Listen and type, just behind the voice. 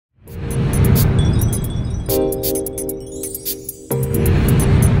Hi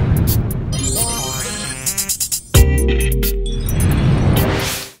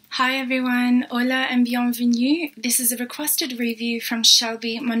everyone, hola and bienvenue. This is a requested review from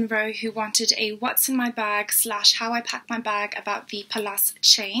Shelby Monroe, who wanted a what's in my bag / how I pack my bag about the Pallas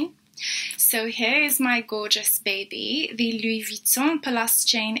chain. So here is my gorgeous baby, the Louis Vuitton Pallas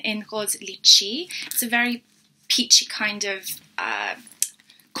chain in rose Litchi. It's a very peachy kind of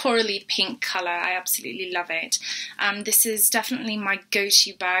corally pink colour. I absolutely love it. This is definitely my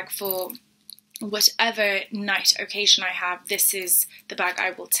go-to bag for whatever night occasion I have. This is the bag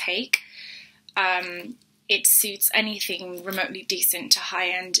I will take. It suits anything remotely decent to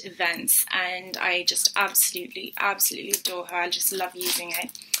high-end events, and I just absolutely adore her. I just love using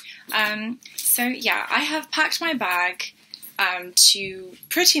it. So yeah, I have packed my bag to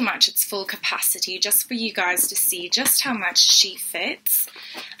pretty much its full capacity, just for you guys to see just how much she fits.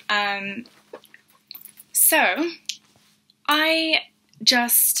 So I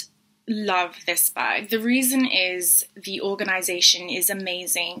just love this bag. The reason is the organization is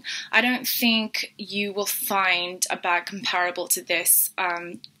amazing. I don't think you will find a bag comparable to this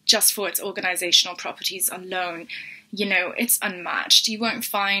just for its organizational properties alone. You know, it's unmatched. You won't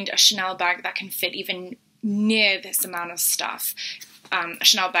find a Chanel bag that can fit even near this amount of stuff. A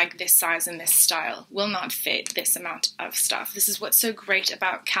Chanel bag this size and this style will not fit this amount of stuff. This is what's so great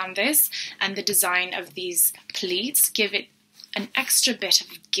about canvas, and the design of these pleats give it an extra bit of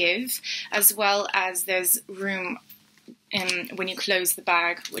give, as well as there's room when you close the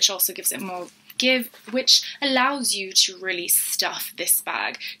bag, which also gives it more give, which allows you to really stuff this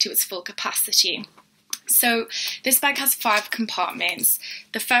bag to its full capacity. So this bag has 5 compartments,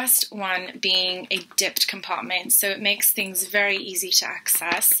 the first one being a dipped compartment, so it makes things very easy to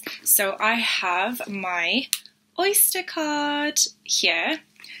access. So I have my Oyster card here.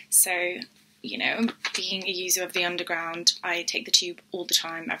 So, you know, being a user of the underground, I take the tube all the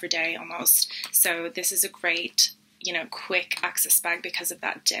time, every day almost. So this is a great, you know, quick access bag because of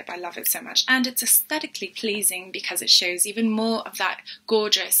that dip. I love it so much. And it's aesthetically pleasing because it shows even more of that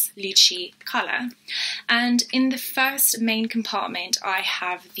gorgeous lychee colour. And in the first main compartment, I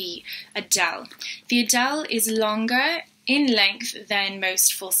have the Adele. The Adele is longer in length than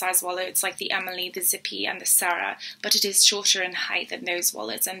most full-size wallets like the Emily, the Zippy and the Sarah, but it is shorter in height than those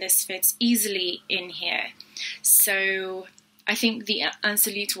wallets, and this fits easily in here. So I think the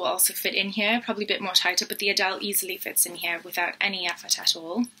Insolite will also fit in here, probably a bit more tighter, but the Adele easily fits in here without any effort at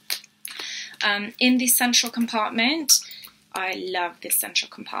all. In the central compartment, I love this central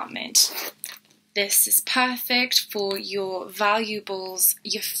compartment. This is perfect for your valuables,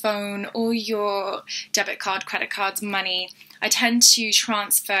 your phone, or your debit card, credit cards, money. I tend to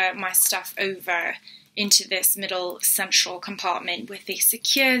transfer my stuff over into this middle central compartment with a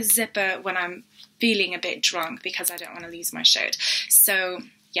secure zipper when I'm feeling a bit drunk, because I don't want to lose my shirt. So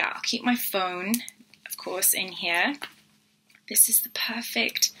yeah, I'll keep my phone, of course, in here. This is the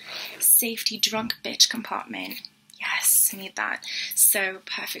perfect safety drunk bitch compartment. Yes, I need that. So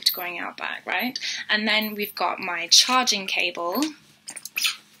perfect going out bag, right? And then we've got my charging cable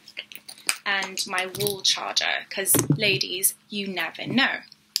and my wall charger, because ladies, you never know.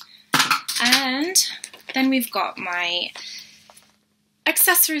 And then we've got my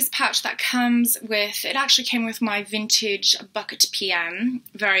accessories pouch that comes with, it actually came with my vintage bucket PM,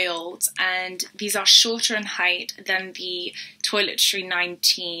 very old, and these are shorter in height than the toiletry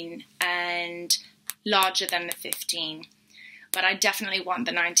 19 and larger than the 15, but I definitely want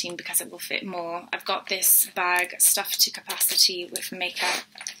the 19 because it will fit more. I've got this bag stuffed to capacity with makeup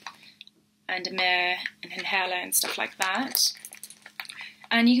and a mirror and inhaler and stuff like that,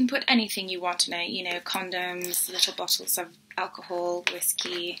 and you can put anything you want in it, you know, condoms, little bottles of alcohol,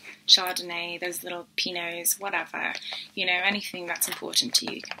 whiskey, Chardonnay, those little Pinots, whatever, you know, anything that's important to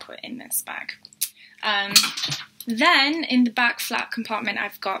you can put in this bag. Then in the back flat compartment,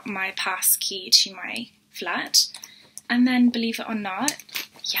 I've got my pass key to my flat. And then, believe it or not,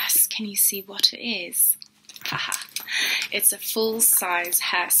 yes, can you see what it is? Haha, it's a full-size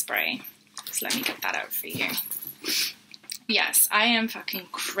hairspray. So let me get that out for you. Yes, I am fucking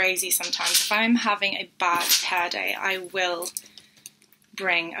crazy sometimes. If I'm having a bad hair day, I will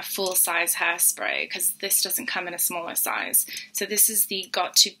bring a full-size hairspray, because this doesn't come in a smaller size. So this is the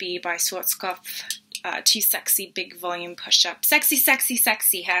Got To Be by Schwarzkopf Too Sexy Big Volume Push-Up. Sexy, sexy,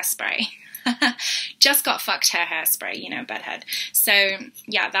 sexy hairspray. Just got fucked hairspray, you know, bedhead. So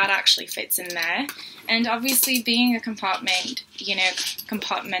yeah, that actually fits in there. And obviously being a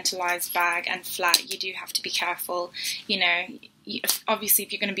compartmentalized bag and flat, you do have to be careful. You know, obviously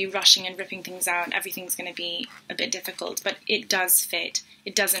if you're going to be rushing and ripping things out, everything's going to be a bit difficult, but it does fit.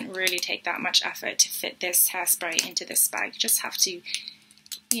 It doesn't really take that much effort to fit this hairspray into this bag. You just have to,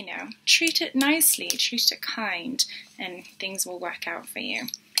 you know, treat it nicely, treat it kind, and things will work out for you.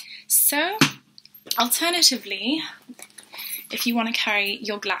 So, alternatively, if you want to carry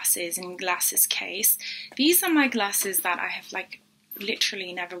your glasses in glasses case, these are my glasses that I have like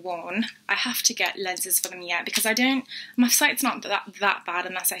literally never worn. I have to get lenses for them yet because my sight's not that bad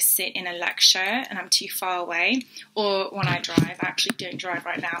unless I sit in a lecture and I'm too far away, or when I drive. I actually don't drive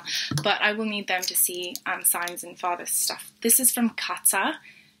right now, but I will need them to see signs and farther stuff. This is from Kata.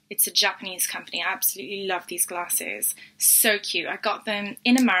 It's a Japanese company. I absolutely love these glasses. So cute. I got them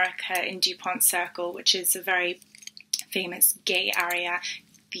in America in DuPont Circle, which is a very famous gay area.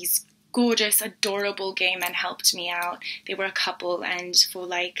 These gorgeous, adorable gay men helped me out. They were a couple, and for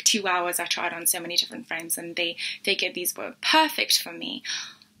like 2 hours I tried on so many different frames, and they figured these were perfect for me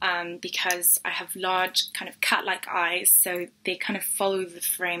because I have large kind of cat-like eyes, so they kind of follow the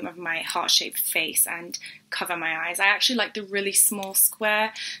frame of my heart-shaped face and cover my eyes. I actually like the really small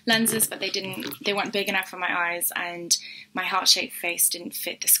square lenses, but they weren't big enough for my eyes, and my heart-shaped face didn't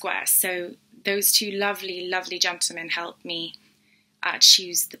fit the square. So those two lovely, lovely gentlemen helped me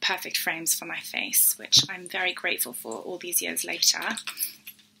choose the perfect frames for my face, which I'm very grateful for all these years later.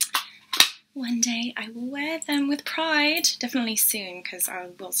 One day I will wear them with pride, definitely soon, because I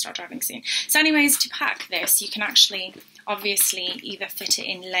will start driving soon. So anyways, to pack this, you can actually obviously either fit it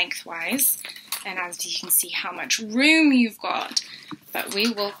in lengthwise, and as you can see how much room you've got, but we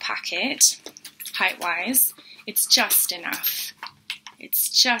will pack it height-wise. It's just enough. It's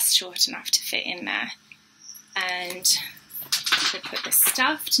just short enough to fit in there. And should put the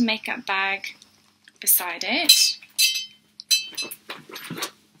stuffed makeup bag beside it.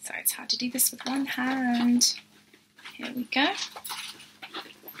 Sorry, it's hard to do this with one hand. Here we go.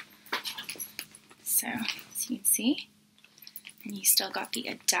 So, as you can see, and you still got the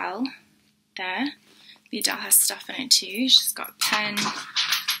Adele there. The Adele has stuff in it too. She's got a pen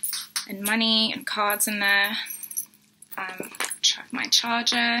and money and cards in there. My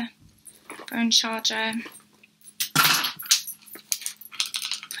charger, phone charger.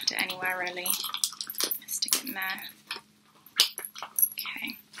 Put it anywhere really. Stick it in there.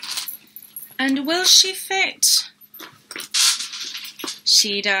 Okay. And will she fit?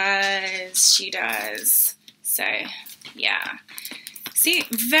 She does. She does. So, yeah. See,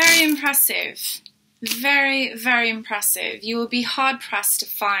 very impressive. Very, very impressive. You will be hard-pressed to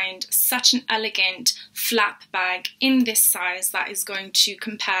find such an elegant flap bag in this size that is going to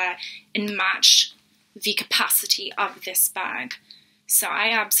compare and match the capacity of this bag. So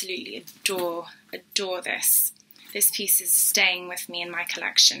I absolutely adore this. This piece is staying with me in my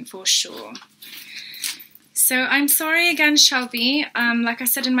collection for sure. So I'm sorry again, Shelby. Like I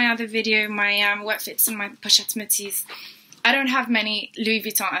said in my other video, my wet fits and my pochette métis, I don't have many Louis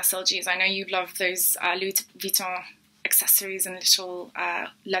Vuitton SLGs. I know you love those Louis Vuitton accessories and little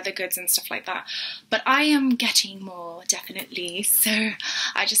leather goods and stuff like that. But I am getting more, definitely. So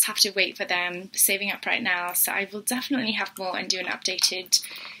I just have to wait for them, saving up right now. So I will definitely have more and do an updated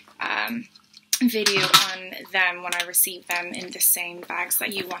video on them when I receive them in the same bags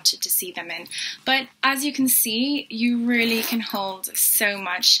that you wanted to see them in. But as you can see, you really can hold so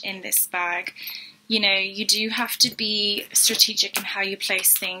much in this bag. You know, you do have to be strategic in how you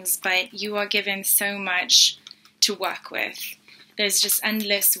place things, but you are given so much to work with. There's just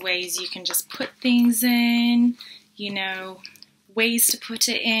endless ways you can just put things in, you know, ways to put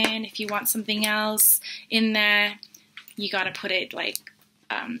it in. If you want something else in there, you gotta put it like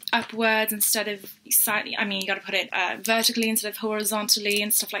upwards instead of slightly, I mean, you gotta put it vertically instead of horizontally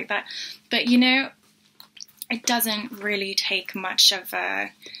and stuff like that. But you know, it doesn't really take much of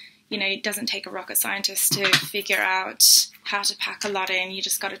a, you know, it doesn't take a rocket scientist to figure out how to pack a lot in. You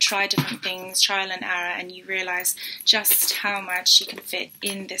just got to try different things, trial and error, and you realize just how much you can fit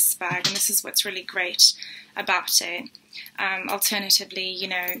in this bag. And this is what's really great about it. Alternatively, you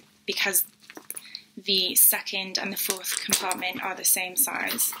know, because the second and the fourth compartment are the same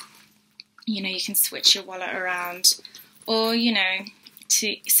size, you know, you can switch your wallet around, or, you know,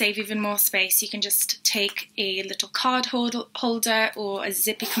 to save even more space, you can just take a little card holder or a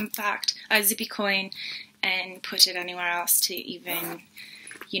zippy coin and put it anywhere else to even,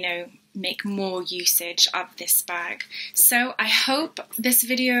 you know, make more usage of this bag. So I hope this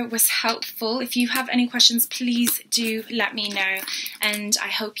video was helpful. If you have any questions, please do let me know. And I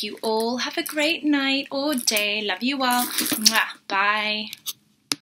hope you all have a great night or day. Love you all. Mwah. Bye.